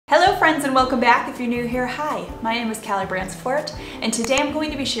friends, and welcome back. If you're new here, hi, my name is Callie Bransfort, and today I'm going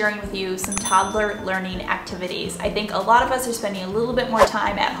to be sharing with you some toddler learning activities. I think a lot of us are spending a little bit more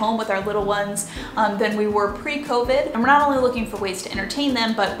time at home with our little ones than we were pre-COVID, and we're not only looking for ways to entertain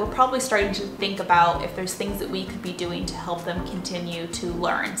them, but we're probably starting to think about if there's things that we could be doing to help them continue to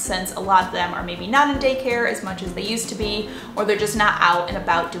learn, since a lot of them are maybe not in daycare as much as they used to be, or they're just not out and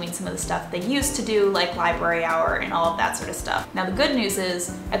about doing some of the stuff they used to do, like library hour and all of that sort of stuff. Now the good news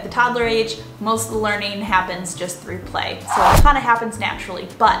is, at the toddler age, most of the learning happens just through play. So it kind of happens naturally,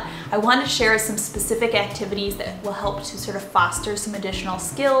 but I want to share some specific activities that will help to sort of foster some additional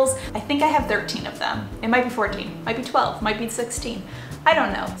skills. I think I have 13 of them. It might be 14, might be 12, might be 16. I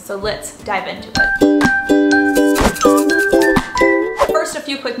don't know, so let's dive into it. First, a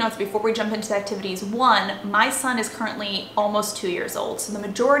few quick notes before we jump into the activities. One, my son is currently almost 2 years old, so the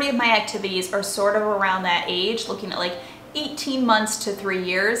majority of my activities are sort of around that age, looking at like 18 months to 3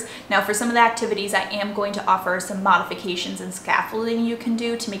 years. Now for some of the activities, I am going to offer some modifications and scaffolding you can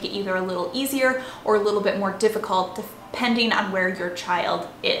do to make it either a little easier or a little bit more difficult depending on where your child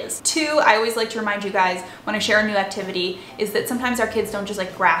is. Two, I always like to remind you guys when I share a new activity is that sometimes our kids don't just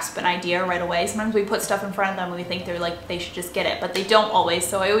like grasp an idea right away. Sometimes we put stuff in front of them and we think they should just get it, but they don't always.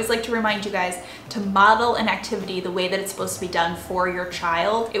 So I always like to remind you guys to model an activity the way that it's supposed to be done for your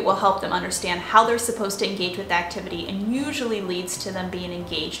child. It will help them understand how they're supposed to engage with the activity and usually leads to them being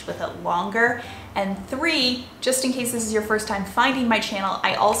engaged with it longer. And three, just in case this is your first time finding my channel,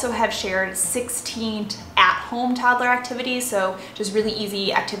 I also have shared 16 at-home toddler activities, so just really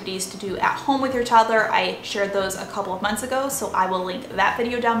easy activities to do at home with your toddler. I shared those a couple of months ago, so I will link that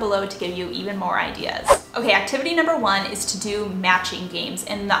video down below to give you even more ideas. Okay, activity number one is to do matching games,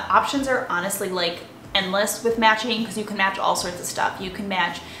 and the options are honestly like endless with matching because you can match all sorts of stuff. You can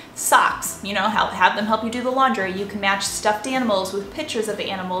match socks, you know, have them help you do the laundry. You can match stuffed animals with pictures of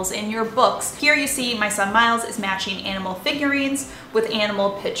animals in your books. Here you see my son Miles is matching animal figurines with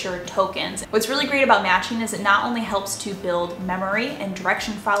animal picture tokens. What's really great about matching is it not only helps to build memory and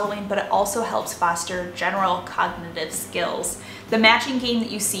direction following, but it also helps foster general cognitive skills. The matching game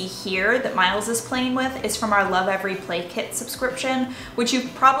that you see here that Miles is playing with is from our Love Every Play Kit subscription, which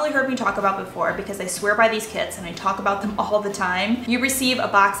you've probably heard me talk about before because I swear by these kits and I talk about them all the time. You receive a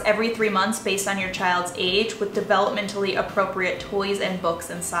box every 3 months based on your child's age with developmentally appropriate toys and books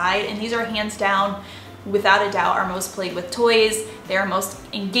inside, and these are hands down, without a doubt, are most played with toys. They are most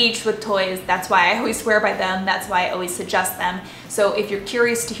engaged with toys. That's why I always swear by them. That's why I always suggest them. So if you're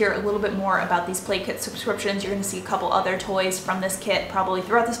curious to hear a little bit more about these play kit subscriptions, you're gonna see a couple other toys from this kit probably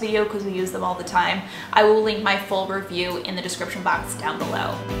throughout this video because we use them all the time. I will link my full review in the description box down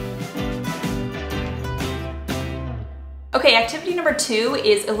below. Okay, activity number two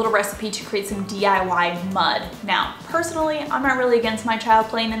is a little recipe to create some DIY mud. Now, personally, I'm not really against my child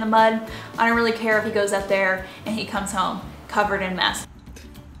playing in the mud. I don't really care if he goes up there and he comes home covered in mess.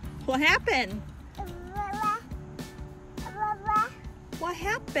 What happened? What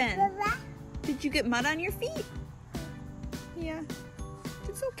happened? Did you get mud on your feet? Yeah,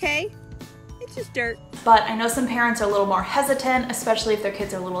 it's okay. It's just dirt. But I know some parents are a little more hesitant, especially if their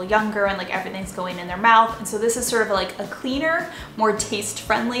kids are a little younger and like everything's going in their mouth. And so this is sort of like a cleaner, more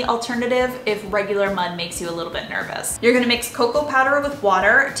taste-friendly alternative if regular mud makes you a little bit nervous. You're gonna mix cocoa powder with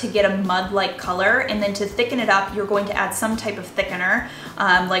water to get a mud-like color, and then to thicken it up, you're going to add some type of thickener,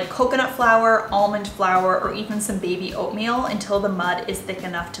 like coconut flour, almond flour, or even some baby oatmeal until the mud is thick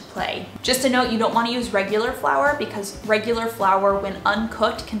enough to play. Just a note, you don't wanna use regular flour because regular flour, when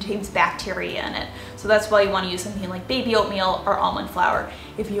uncooked, contains bacteria in it. So that's why you want to use something like baby oatmeal or almond flour.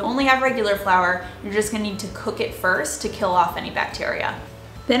 If you only have regular flour, you're just going to need to cook it first to kill off any bacteria.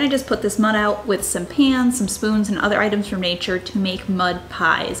 Then I just put this mud out with some pans, some spoons, and other items from nature to make mud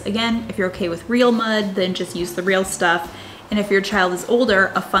pies. Again, if you're okay with real mud, then just use the real stuff. And if your child is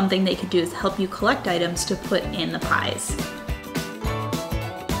older, a fun thing they could do is help you collect items to put in the pies.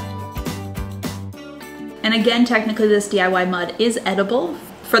 And again, technically this DIY mud is edible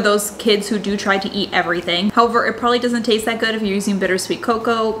for those kids who do try to eat everything. However, it probably doesn't taste that good if you're using bittersweet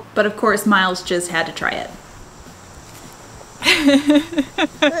cocoa, but of course Miles just had to try it.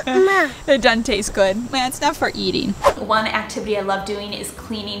 It doesn't taste good. Man, it's not for eating. One activity I love doing is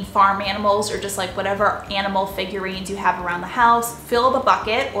cleaning farm animals or just like whatever animal figurines you have around the house. Fill up a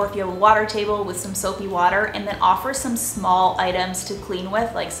bucket, or if you have a water table, with some soapy water, and then offer some small items to clean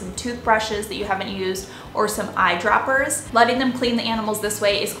with, like some toothbrushes that you haven't used or some eyedroppers. Letting them clean the animals this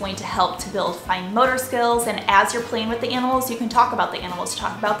way is going to help to build fine motor skills, and as you're playing with the animals, you can talk about the animals,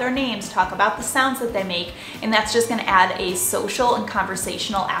 talk about their names, talk about the sounds that they make, and that's just gonna add a social and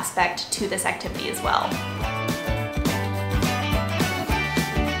conversational aspect to this activity as well.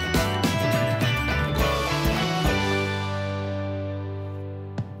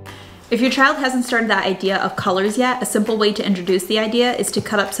 If your child hasn't started that idea of colors yet, a simple way to introduce the idea is to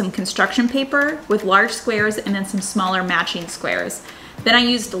cut up some construction paper with large squares and then some smaller matching squares. Then I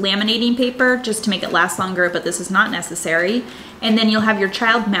used laminating paper just to make it last longer, but this is not necessary. And then you'll have your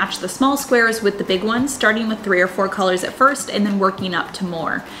child match the small squares with the big ones, starting with 3 or 4 colors at first and then working up to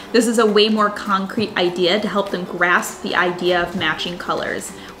more. This is a way more concrete idea to help them grasp the idea of matching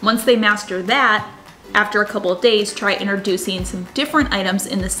colors. Once they master that, after a couple of days, try introducing some different items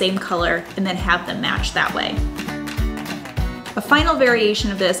in the same color and then have them match that way. A final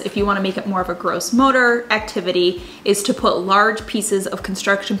variation of this, if you want to make it more of a gross motor activity, is to put large pieces of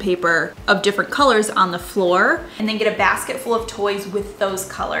construction paper of different colors on the floor and then get a basket full of toys with those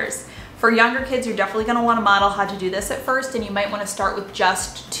colors. For younger kids, you're definitely going to want to model how to do this at first, and you might want to start with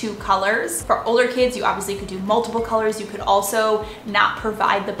just 2 colors. For older kids, you obviously could do multiple colors. You could also not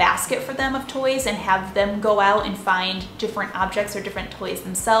provide the basket for them of toys and have them go out and find different objects or different toys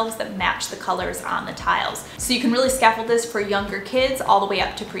themselves that match the colors on the tiles. So you can really scaffold this for younger kids all the way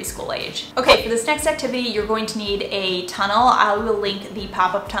up to preschool age. Okay, for this next activity, you're going to need a tunnel. I will link the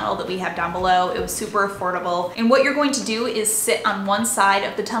pop-up tunnel that we have down below. It was super affordable. And what you're going to do is sit on one side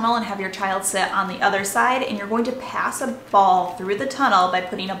of the tunnel and have your child sit on the other side, and you're going to pass a ball through the tunnel by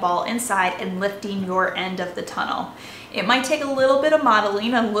putting a ball inside and lifting your end of the tunnel. It might take a little bit of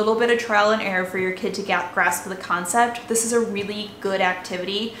modeling, a little bit of trial and error for your kid to grasp the concept. This is a really good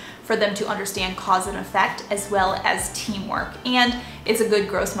activity for them to understand cause and effect as well as teamwork, and it's a good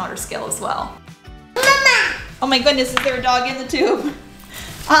gross motor skill as well. Mama! Oh my goodness, is there a dog in the tube?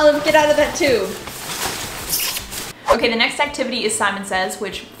 Olive, get out of that tube. Okay, the next activity is Simon Says,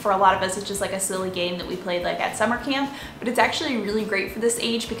 which for a lot of us is just like a silly game that we played like at summer camp, but it's actually really great for this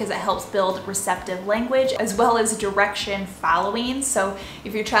age because it helps build receptive language as well as direction following. So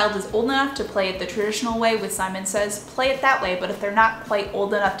if your child is old enough to play it the traditional way with Simon Says, play it that way, but if they're not quite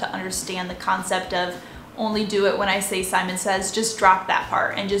old enough to understand the concept of only do it when I say Simon Says, just drop that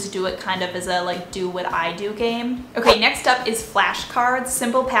part and just do it kind of as a like do what I do game. Okay, next up is flashcards.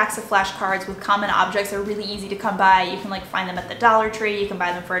 Simple packs of flashcards with common objects are really easy to come by. You can like find them at the Dollar Tree, you can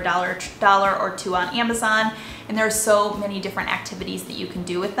buy them for $1 or $2 on Amazon, and there are so many different activities that you can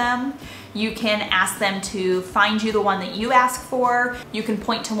do with them. You can ask them to find you the one that you ask for. You can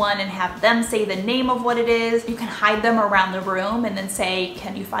point to one and have them say the name of what it is. You can hide them around the room and then say,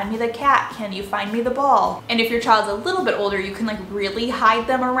 can you find me the cat? Can you find me the ball? And if your child's a little bit older, you can like really hide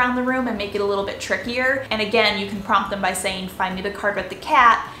them around the room and make it a little bit trickier. And again, you can prompt them by saying, find me the card with the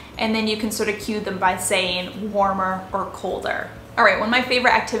cat. And then you can sort of cue them by saying warmer or colder. All right, one of my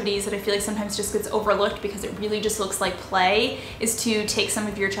favorite activities that I feel like sometimes just gets overlooked because it really just looks like play is to take some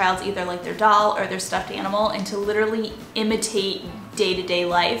of your child's either like their doll or their stuffed animal and to literally imitate day-to-day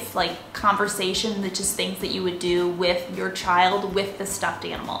life, like conversation, that just things that you would do with your child with the stuffed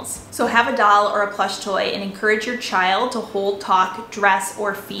animals. So have a doll or a plush toy and encourage your child to hold, talk, dress,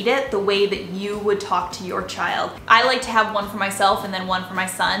 or feed it the way that you would talk to your child. I like to have one for myself and then one for my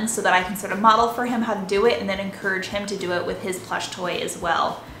son so that I can sort of model for him how to do it and then encourage him to do it with his plush toy as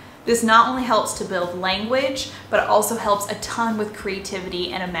well. This not only helps to build language, but it also helps a ton with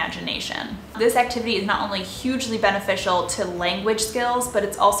creativity and imagination. This activity is not only hugely beneficial to language skills, but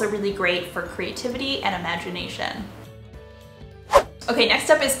it's also really great for creativity and imagination. Okay, next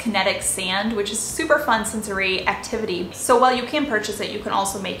up is kinetic sand, which is a super fun sensory activity. So while you can purchase it, you can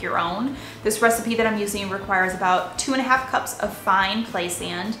also make your own. This recipe that I'm using requires about 2.5 cups of fine play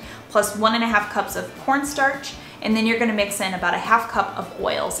sand, plus 1.5 cups of cornstarch, and then you're gonna mix in about 1/2 cup of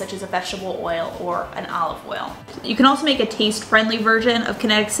oil, such as a vegetable oil or an olive oil. You can also make a taste-friendly version of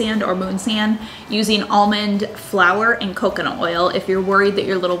kinetic sand or moon sand using almond flour and coconut oil if you're worried that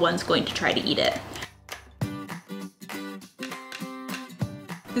your little one's going to try to eat it.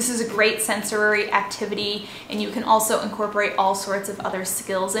 This is a great sensory activity, and you can also incorporate all sorts of other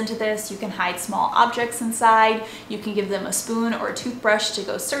skills into this. You can hide small objects inside. You can give them a spoon or a toothbrush to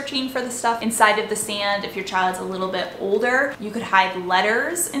go searching for the stuff inside of the sand. If your child's a little bit older, you could hide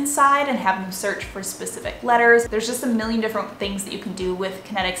letters inside and have them search for specific letters. There's just a million different things that you can do with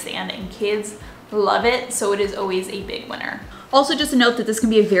kinetic sand, and kids love it, so it is always a big winner. Also, just a note that this can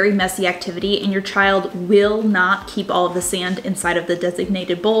be a very messy activity and your child will not keep all of the sand inside of the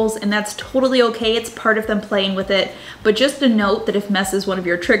designated bowls, and that's totally okay. It's part of them playing with it. But just a note that if mess is one of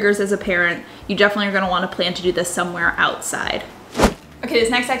your triggers as a parent, you definitely are going to want to plan to do this somewhere outside. Okay, this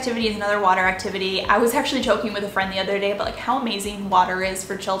next activity is another water activity. I was actually joking with a friend the other day about like how amazing water is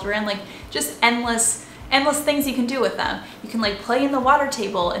for children, like just endless endless things you can do with them. You can like play in the water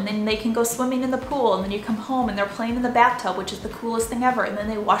table, and then they can go swimming in the pool, and then you come home and they're playing in the bathtub, which is the coolest thing ever, and then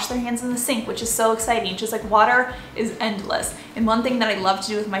they wash their hands in the sink, which is so exciting. Just like water is endless. And one thing that I love to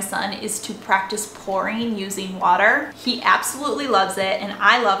do with my son is to practice pouring using water. He absolutely loves it, and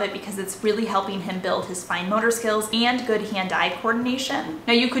I love it because it's really helping him build his fine motor skills and good hand-eye coordination.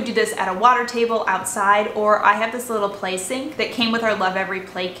 Now you could do this at a water table outside, or I have this little play sink that came with our Love Every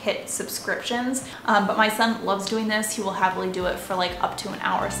Play kit subscriptions, but my son loves doing this. He will happily do it for like up to an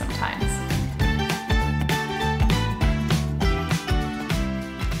hour sometimes.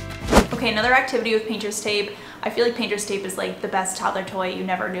 Okay, another activity with painter's tape. I feel like painter's tape is like the best toddler toy you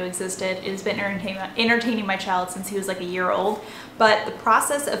never knew existed. It has been entertaining my child since he was like a year old. But the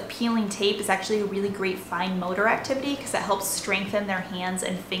process of peeling tape is actually a really great fine motor activity because it helps strengthen their hands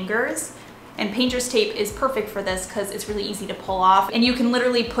and fingers. And painter's tape is perfect for this because it's really easy to pull off, and you can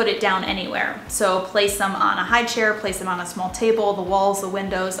literally put it down anywhere. So place them on a high chair, place them on a small table, the walls, the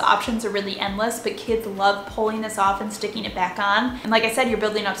windows. The options are really endless, but kids love pulling this off and sticking it back on. And like I said, you're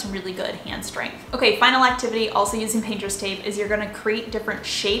building up some really good hand strength. Okay, final activity, also using painter's tape, is you're gonna create different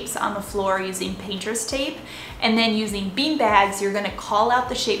shapes on the floor using painter's tape. And then using bean bags, you're gonna call out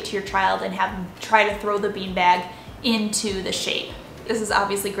the shape to your child and have them try to throw the bean bag into the shape. This is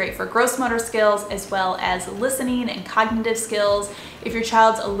obviously great for gross motor skills as well as listening and cognitive skills. If your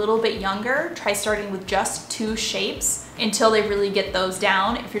child's a little bit younger, try starting with just 2 shapes until they really get those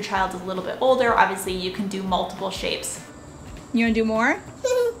down. If your child's a little bit older, obviously you can do multiple shapes. You wanna do more?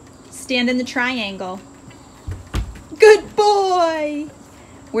 Stand in the triangle. Good boy!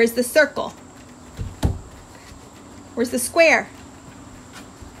 Where's the circle? Where's the square?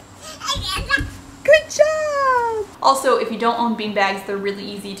 Good job! Also, if you don't own bean bags, they're really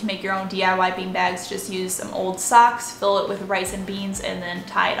easy to make your own DIY bean bags. Just use some old socks, fill it with rice and beans, and then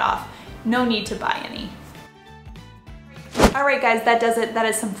tie it off. No need to buy any. Alright guys, that does it. That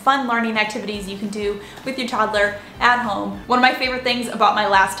is some fun learning activities you can do with your toddler at home. One of my favorite things about my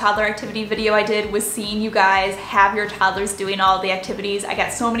last toddler activity video I did was seeing you guys have your toddlers doing all the activities. I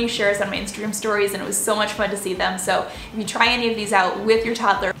got so many shares on my Instagram stories, and it was so much fun to see them. So if you try any of these out with your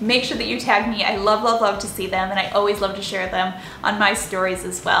toddler, make sure that you tag me. I love, love, love to see them, and I always love to share them on my stories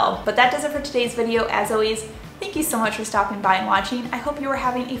as well. But that does it for today's video. As always, thank you so much for stopping by and watching. I hope you are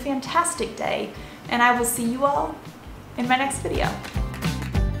having a fantastic day, and I will see you all in my next video.